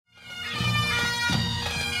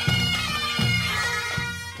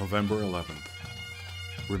November 11th,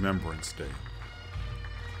 Remembrance Day.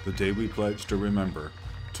 The day we pledge to remember,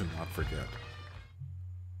 to not forget.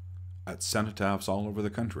 At cenotaphs all over the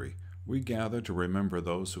country, we gather to remember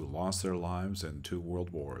those who lost their lives in 2 world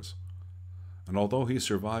wars. And although he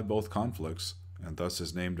survived both conflicts, and thus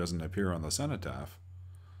his name doesn't appear on the cenotaph,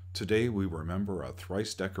 today we remember a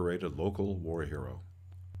thrice-decorated local war hero.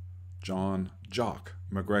 John "Jock"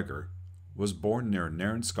 MacGregor was born near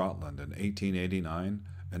Nairn, Scotland in 1889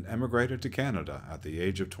 and emigrated to Canada at the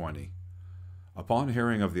age of 20. Upon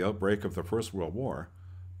hearing of the outbreak of the First World War,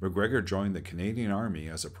 MacGregor joined the Canadian Army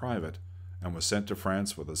as a private and was sent to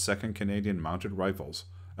France with the 2nd Canadian Mounted Rifles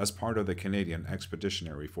as part of the Canadian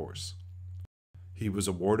Expeditionary Force. He was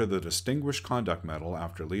awarded the Distinguished Conduct Medal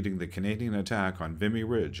after leading the Canadian attack on Vimy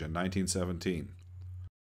Ridge in 1917.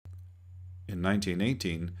 In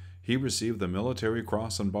 1918, he received the Military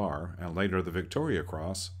Cross and Bar and later the Victoria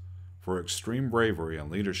Cross for extreme bravery and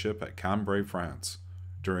leadership at Cambrai, France,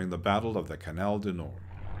 during the Battle of the Canal du Nord.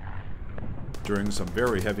 During some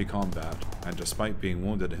very heavy combat, and despite being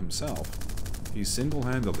wounded himself, he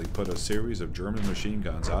single-handedly put a series of German machine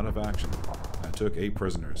guns out of action and took 8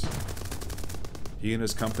 prisoners. He and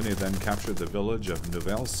his company then captured the village of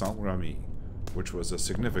Neuville-Saint-Remy, which was a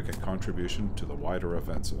significant contribution to the wider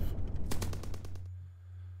offensive.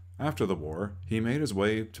 After the war, he made his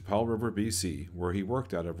way to Powell River, BC, where he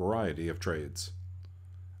worked at a variety of trades.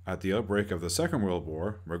 At the outbreak of the Second World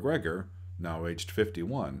War, MacGregor, now aged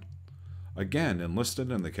 51, again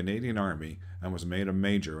enlisted in the Canadian Army and was made a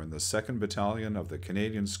major in the 2nd Battalion of the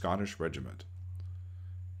Canadian Scottish Regiment.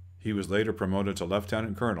 He was later promoted to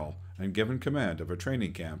lieutenant colonel and given command of a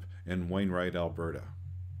training camp in Wainwright, Alberta.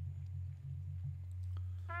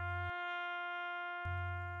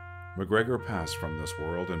 MacGregor passed from this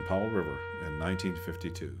world in Powell River in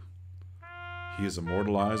 1952. He is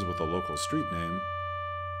immortalized with a local street name,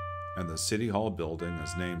 and the City Hall building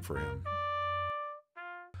is named for him.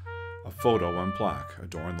 A photo and plaque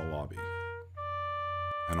adorn the lobby.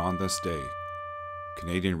 And on this day,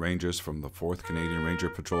 Canadian Rangers from the 4th Canadian Ranger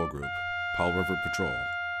Patrol Group, Powell River Patrol,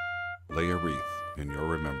 lay a wreath in your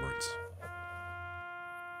remembrance.